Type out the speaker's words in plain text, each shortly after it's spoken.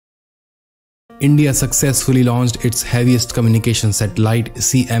India successfully launched its heaviest communication satellite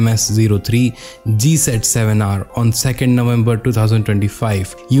CMS-03 GSAT-7R on 2nd November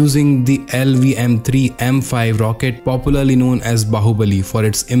 2025 using the LVM-3M5 rocket, popularly known as Bahubali, for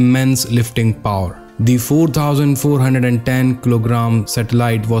its immense lifting power. The 4,410 kg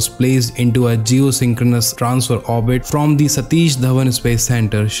satellite was placed into a geosynchronous transfer orbit from the Satish Dhawan Space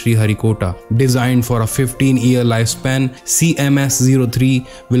Center, Sriharikota. Designed for a 15-year lifespan,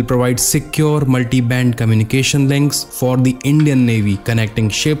 CMS-03 will provide secure multi-band communication links for the Indian Navy, connecting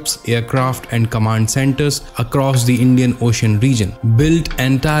ships, aircraft and command centers across the Indian Ocean region. Built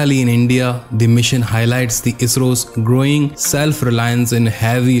entirely in India, the mission highlights the ISRO's growing self-reliance in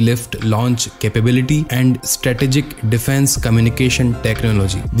heavy lift launch capability and strategic defense communication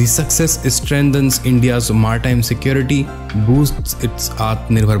technology. The success strengthens India's maritime security, boosts its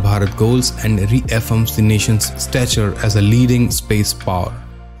Atmanirbhar Bharat goals, and reaffirms the nation's stature as a leading space power.